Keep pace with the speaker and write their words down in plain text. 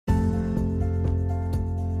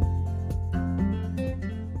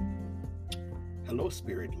Hello,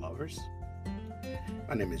 spirit lovers.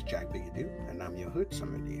 My name is Jack Bigadoo, and I'm your hood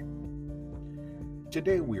sommelier.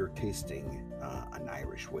 Today, we are tasting an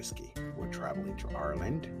Irish whiskey. We're traveling to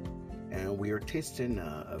Ireland, and we are tasting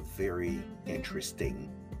a very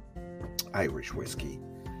interesting Irish whiskey.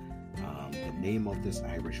 The name of this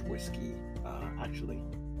Irish whiskey, actually,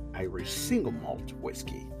 Irish single malt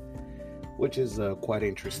whiskey, which is quite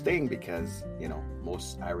interesting because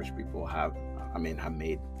most Irish people have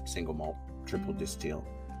made single malt, triple distill,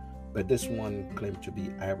 but this one claimed to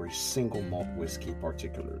be Irish single malt whiskey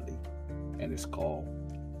particularly, and it's called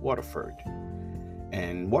Waterford.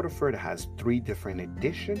 And Waterford has 3 different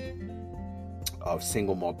editions of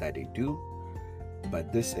single malt that they do,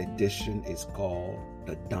 but this edition is called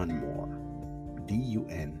the Dunmore,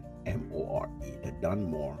 Dunmore, the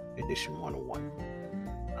Dunmore Edition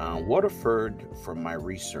 101. Waterford, from my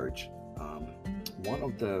research, one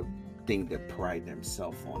of the things they pride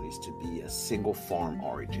themselves on is to be a single farm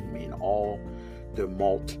origin. I mean, all the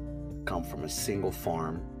malt come from a single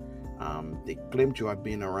farm. They claim to have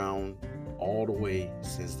been around all the way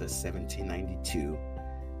since the 1792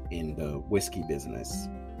 in the whiskey business.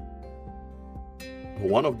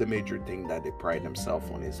 One of the major things that they pride themselves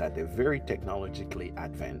on is that they're very technologically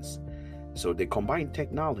advanced. So they combine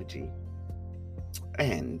technology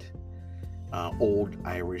and old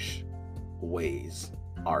Irish ways,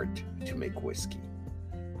 art to make whiskey.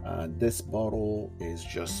 This bottle is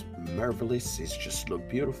just marvelous. It's just look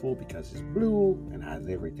beautiful because it's blue and has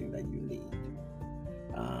everything that you need.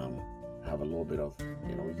 Have a little bit of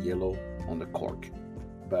yellow on the cork,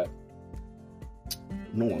 but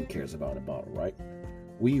no one cares about a bottle, right?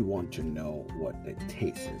 We want to know what the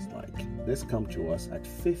taste is like. This comes to us at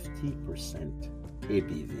 50%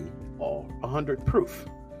 ABV or 100 proof.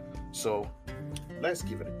 So let's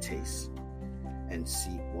give it a taste and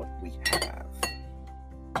see what we have.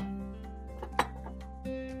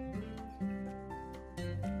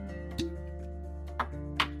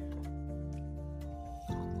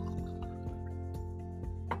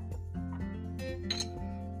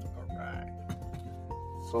 All right.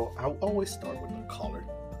 So I always start with the color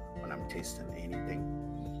when I'm tasting anything.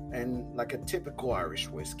 And like a typical Irish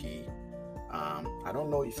whiskey, I don't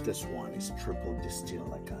know if this one is triple distilled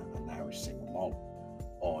like an Irish single malt,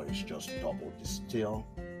 or it's just double distill,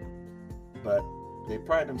 but they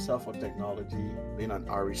pride themselves on technology. Being an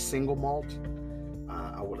Irish single malt,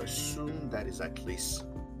 I will assume that is at least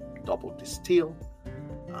double distill,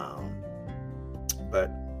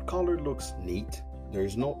 but color looks neat. There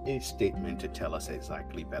is no age statement to tell us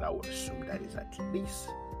exactly, but I would assume that is at least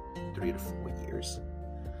 3 to 4 years.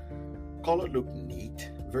 Color look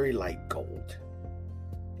neat, very light gold.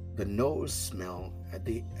 The nose smell,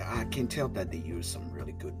 I can tell that they use some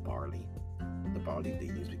really good barley. The barley they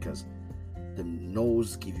use, because the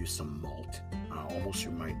nose gives you some malt. Almost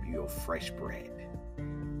remind you of fresh bread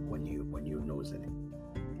when you nose it,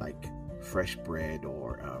 like fresh bread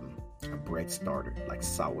or a bread starter like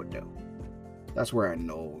sourdough. That's where I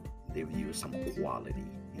know they've used some quality,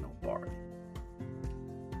 barley.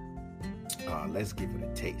 Let's give it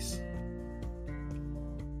a taste.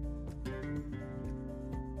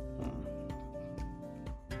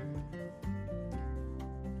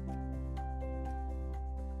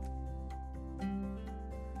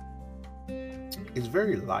 It's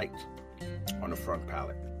very light on the front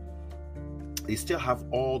palate. They still have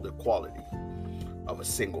all the quality of a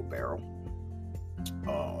single barrel.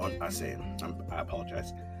 I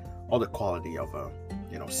apologize. All the quality of a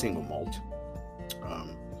single malt.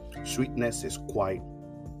 Sweetness is quite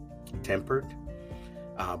tempered,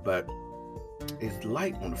 but it's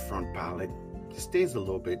light on the front palate. It stays a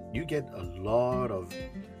little bit. You get a lot of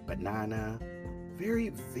banana, very,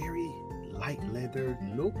 very light leather,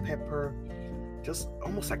 no pepper. Just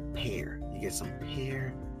almost like pear. You get some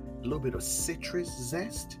pear, a little bit of citrus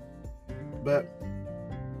zest, but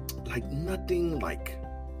like nothing like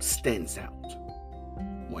stands out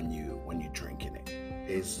when you drinking it.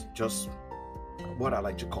 It's just what I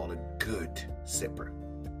like to call a good sipper.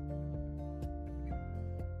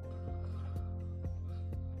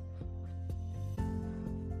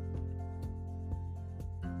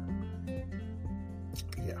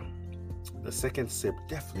 Yeah, the second sip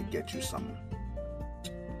definitely gets you some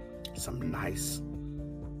nice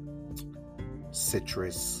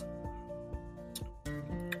citrus,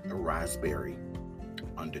 raspberry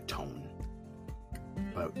undertone,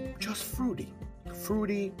 but just fruity,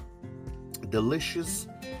 delicious.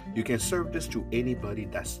 You can serve this to anybody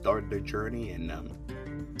that started their journey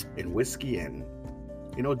in whiskey, and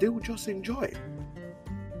they will just enjoy it.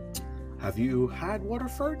 Have you had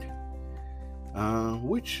Waterford?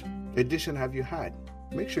 Which edition have you had?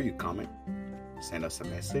 Make sure you comment. send us a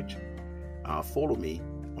message. Follow me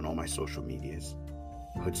on all my social medias,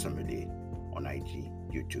 Hood Sommelier, on IG,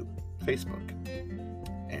 YouTube, Facebook.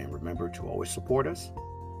 And remember to always support us.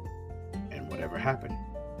 And whatever happened,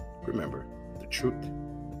 remember, the truth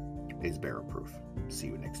is barrel proof. See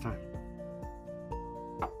you next time.